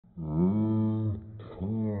DITLO.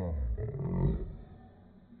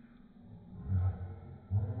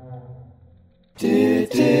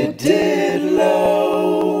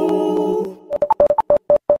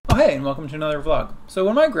 Oh hey, and welcome to another vlog. So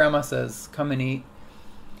when my grandma says, come and eat,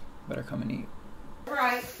 better come and eat.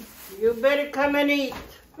 Right. You better come and eat.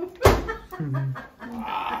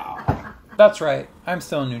 That's right. I'm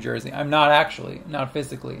still in New Jersey. I'm not actually, not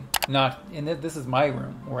physically, not in it. This is my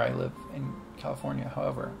room where I live in California.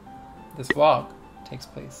 However, this vlog takes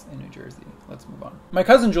place in New Jersey. Let's move on. My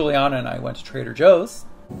cousin Giuliana and I went to Trader Joe's.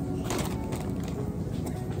 I'm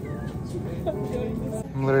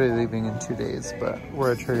literally leaving in 2 days, but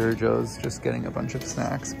we're at Trader Joe's just getting a bunch of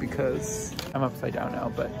snacks because I'm upside down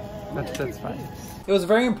now, but that's fine. It was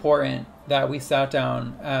very important that we sat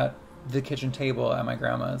down at the kitchen table at my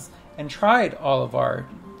grandma's and tried all of our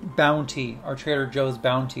bounty, our Trader Joe's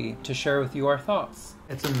bounty, to share with you our thoughts.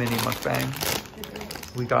 It's a mini mukbang.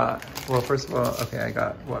 We got, well, first of all, okay, I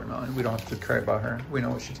got watermelon. We don't have to cry about her. We know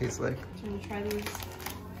what she tastes like. Do you want to try these?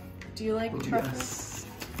 Do you like truffles? Yes,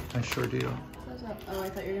 I sure do. Oh, I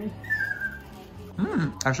thought you were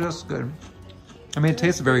gonna... Actually, that's good. I mean, it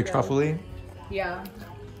tastes very truffly. Yeah.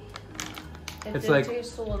 It's did like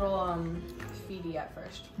taste a little feedy at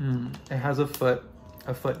first. It has a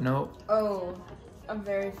footnote. Oh, a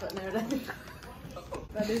very footnote.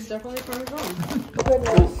 That is definitely Parmesan.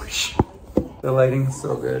 Goodness. The lighting's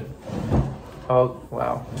so good. Oh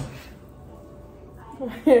wow.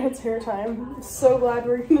 It's hair time. I'm so glad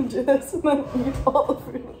we're gonna do this and then eat all the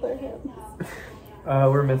food with our hands.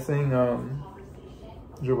 We're missing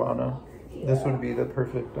Giovanna. Yeah. This would be the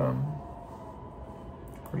perfect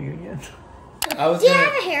reunion. Do you have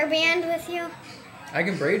a hairband with you? I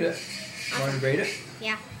can braid it. You want to braid it?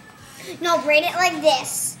 Yeah. No, braid it like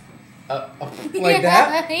this. Like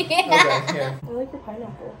that? Yeah. Okay, here. I like your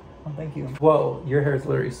pineapple. Oh, thank you. Whoa, your hair is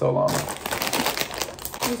literally so long.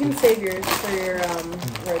 You can save yours for your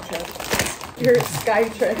road trip. Your sky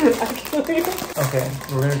trip, actually. Okay,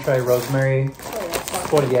 we're gonna try rosemary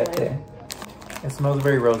spaghetti. It smells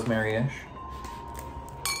very rosemary-ish.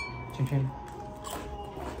 Chin chin.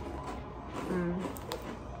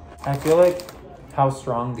 I feel like how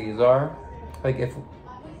strong these are. Like if,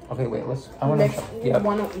 okay, wait, I want to, yeah.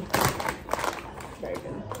 Very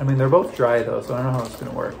good. I mean, they're both dry though, so I don't know how it's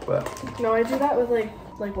gonna work, but. No, I do that with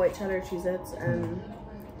like white cheddar Cheez-Its and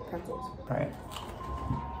pretzels. All right.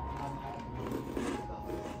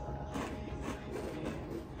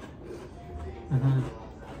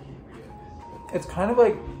 It's kind of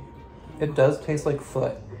like, it does taste like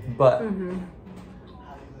foot, but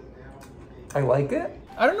I like it.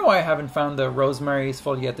 I don't know why I haven't found the rosemary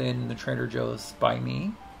sfoglietta in the Trader Joe's by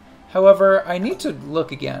me. However, I need to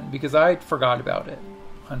look again because I forgot about it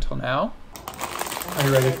until now. Are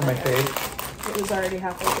you ready for my fave? It was already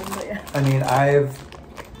half open, but yeah. I mean, I've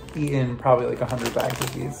eaten probably like 100 bags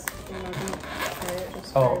of these.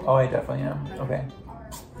 Oh, I definitely am. Okay.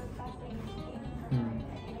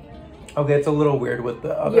 Okay, it's a little weird with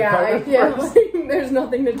the other part. Yeah, like, there's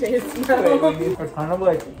nothing to taste now. It's kind of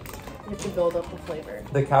like... You have to build up the flavor.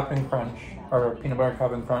 The Captain Crunch, or peanut butter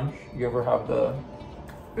Captain Crunch. You ever have the...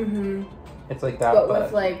 It's like that,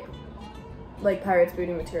 but with like Pirate's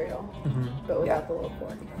Booty material. But without the little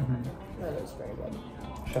fork. That is very good.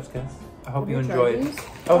 Chef's kiss. I hope you enjoyed.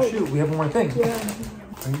 Oh shoot, we have one more thing. Yeah.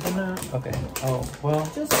 Are you gonna... Okay. Oh, well...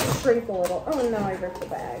 Just sprinkle a little. Oh no, I ripped the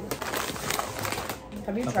bag.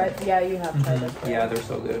 Have you tried? Yeah, you have tried this. Yeah, they're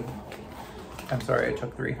so good. I'm sorry, I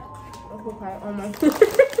took 3. Oh my.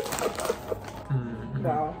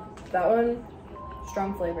 Wow. That one,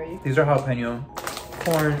 strong flavor. These are jalapeno,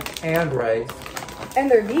 corn, and rice. And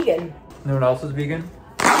they're vegan. You know what else is vegan?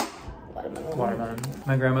 Watermelon. Watermelon.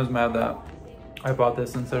 My grandma's mad that I bought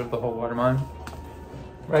this instead of the whole watermelon.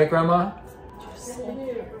 Right, Grandma?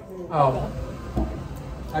 Oh.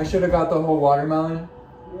 I should have got the whole watermelon.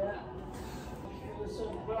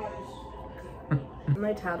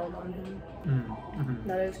 I tattled on him.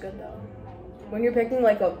 That is good though. When you're picking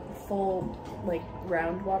like a full, like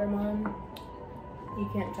round watermelon, you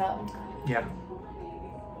can't tell. Yeah.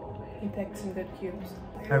 You picked some good cubes.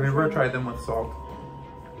 Have you ever tried them with salt?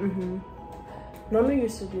 Mama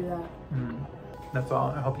used to do that. That's all.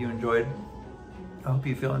 I hope you enjoyed. I hope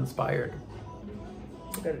you feel inspired.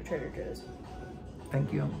 To go to Trader Joe's.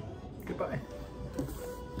 Thank you. Goodbye.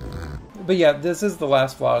 But yeah, this is the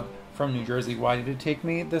last vlog from New Jersey. Why did it take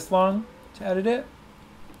me this long to edit it?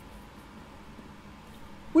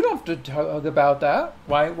 We don't have to talk about that.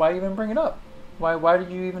 Why even bring it up? Why did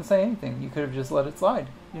you even say anything? You could have just let it slide.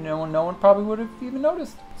 You know, no one probably would have even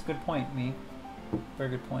noticed. It's a good point, me. Very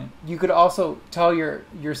good point. You could also tell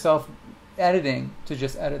yourself editing to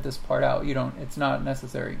just edit this part out. It's not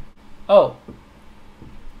necessary. Oh.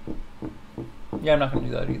 Yeah, I'm not going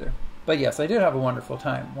to do that either. But yes, I did have a wonderful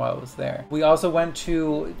time while I was there. We also went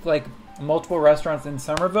to like multiple restaurants in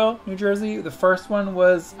Somerville, New Jersey. The first one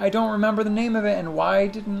was, I don't remember the name of it, and why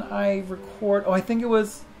didn't I record? Oh, I think it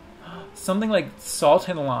was something like Salt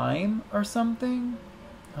and Lime or something.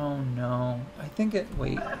 Oh no. I think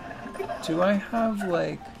wait. Do I have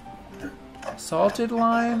like Salted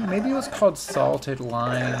Lime? Maybe it was called Salted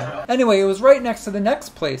Lime. Anyway, it was right next to the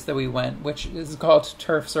next place that we went, which is called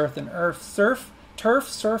Turf, Surf, and Earth.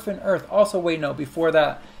 Also, wait, no, before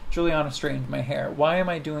that, Giuliana straightened my hair. Why am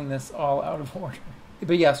I doing this all out of order?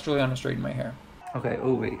 But yes, Giuliana straightened my hair. Okay,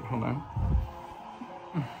 oh wait, hold on.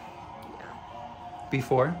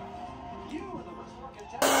 Before.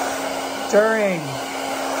 During.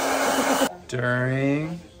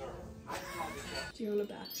 During. Do you want a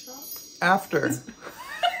bath shot? After.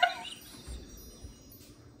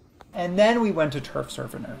 And then we went to Turf,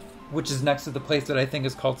 Surf, and Earth, which is next to the place that I think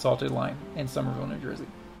is called Salted Lime in Somerville, New Jersey.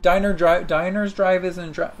 Diners, drive-ins,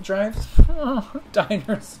 and drives?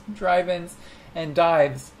 Diners, drive-ins, and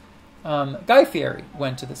dives. Guy Fieri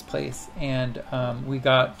went to this place, and we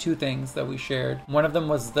got two things that we shared. One of them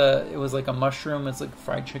was it was like a mushroom, it's like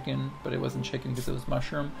fried chicken, but it wasn't chicken because it was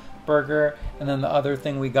mushroom burger. And then the other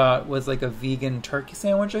thing we got was like a vegan turkey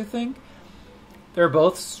sandwich, I think. They're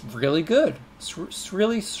both really good.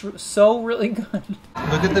 Really good.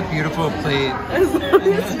 Look at the beautiful plate. As long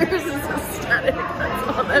as yours is aesthetic, that's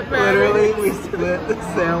all that matters. Literally, we split the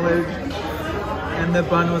sandwich, and the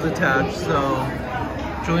bun was attached, so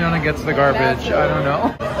Giuliana gets the garbage. I don't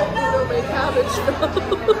know. Where my cabbage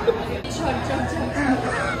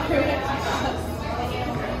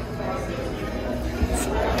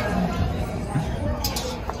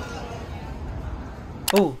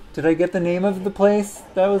Oh, did I get the name of the place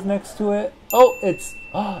that was next to it? Oh,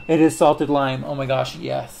 it is Salted Lime. Oh my gosh,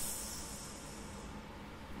 yes.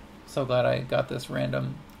 So glad I got this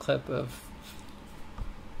random clip of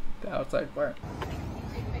the outside part.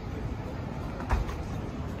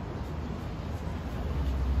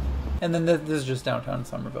 And then this is just downtown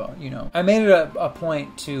Somerville, you know. I made it a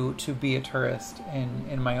point to be a tourist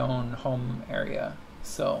in my own home area.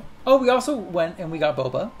 So, oh, we also went and we got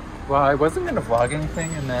boba. Well, I wasn't going to vlog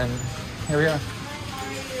anything, and then here we are.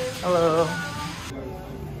 Hello.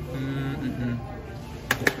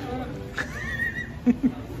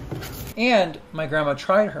 And my grandma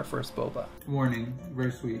tried her first boba. Warning,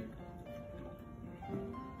 very sweet.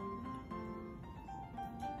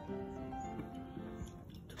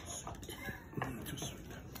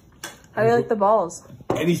 How do you like the balls?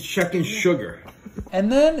 And he's checking sugar.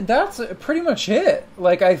 And then that's pretty much it.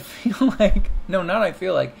 Like, I feel like, no, not I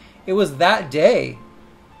feel like, it was that day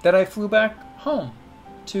that I flew back home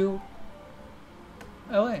to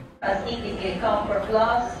LA. As indicate comfort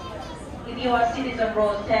plus. If you are citizen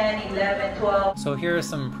rows 10, 11, 12. So here are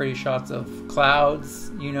some pretty shots of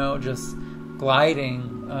clouds, you know, just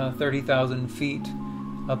gliding 30,000 feet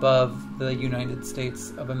above the United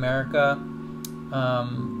States of America.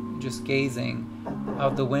 Just gazing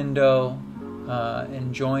out the window,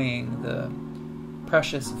 enjoying the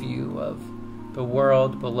precious view of the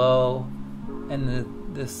world below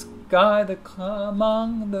and the sky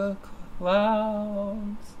among the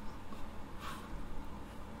clouds.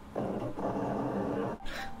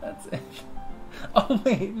 That's it. Oh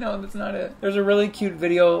wait, no, that's not it. There's a really cute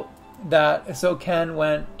video so Ken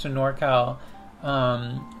went to NorCal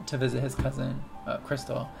to visit his cousin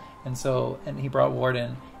Crystal, and he brought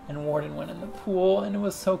Warden. And Warden went in the pool, and it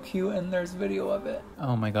was so cute, and there's video of it.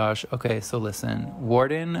 Oh my gosh. Okay, so listen.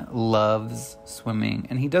 Warden loves swimming,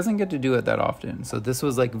 and he doesn't get to do it that often. So this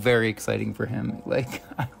was, like, very exciting for him. Like,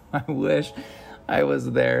 I wish I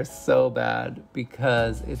was there so bad,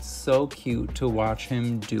 because it's so cute to watch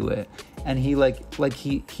him do it. And he,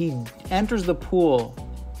 he enters the pool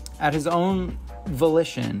at his own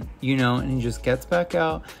volition, you know, and he just gets back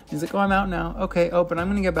out. He's like, oh, I'm out now. Okay, oh, but I'm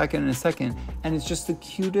gonna get back in a second. And it's just the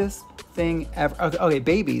cutest thing ever. Okay,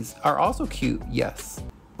 babies are also cute, yes.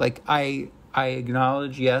 Like, I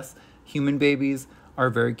acknowledge, yes, human babies are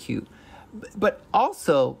very cute. But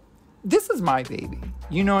also, this is my baby.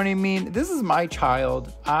 You know what I mean? This is my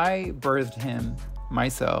child. I birthed him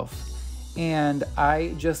myself. And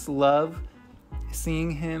I just love seeing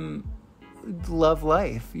him love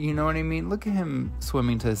life, you know what I mean? Look at him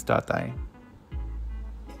swimming to his Tatay.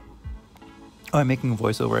 Oh, I'm making a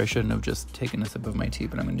voiceover. I shouldn't have just taken a sip of my tea,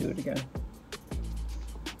 but I'm gonna do it again.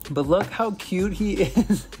 But look how cute he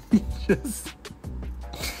is. He's just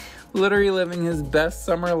literally living his best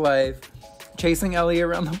summer life, chasing Ellie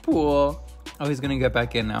around the pool. Oh, he's gonna get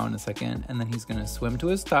back in now in a second, and then he's gonna swim to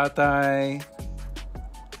his Tatay.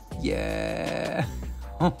 Yeah.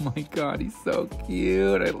 Oh my god, he's so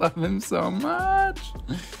cute. I love him so much.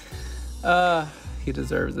 He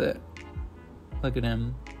deserves it. Look at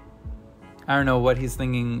him. I don't know what he's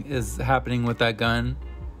thinking is happening with that gun.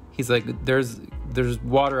 He's like, there's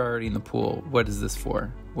water already in the pool. What is this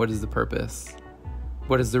for? What is the purpose?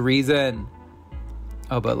 What is the reason?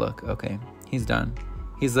 Oh, but look, okay, he's done.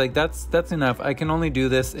 He's like, that's enough. I can only do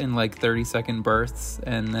this in like 30-second bursts,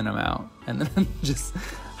 and then I'm out. And then I'm just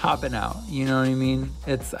hopping out. You know what I mean?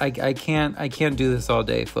 It's I can't do this all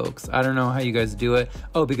day, folks. I don't know how you guys do it.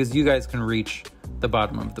 Oh, because you guys can reach the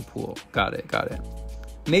bottom of the pool. Got it.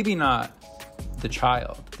 Maybe not the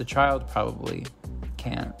child. The child probably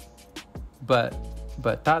can't. But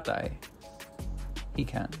Tatay, he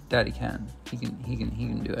can. Daddy can. He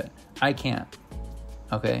can do it. I can't.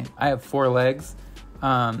 Okay? I have 4 legs.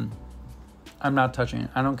 I'm not touching it.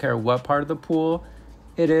 I don't care what part of the pool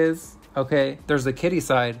it is. Okay? There's a kitty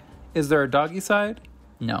side. Is there a doggy side?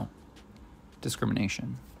 No.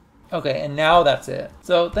 Discrimination. Okay, and now that's it.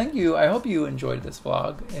 So thank you. I hope you enjoyed this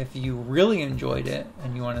vlog. If you really enjoyed it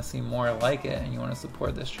and you want to see more like it and you want to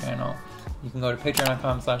support this channel, you can go to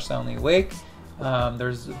patreon.com/soundlyawake.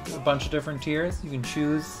 There's a bunch of different tiers. You can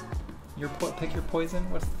choose pick your poison.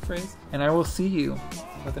 What's the phrase? And I will see you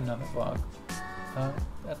with another vlog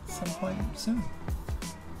at some point soon.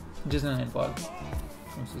 Disneyland vlog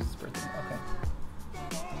from Susie's birthday. Okay.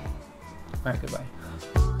 All right. Goodbye.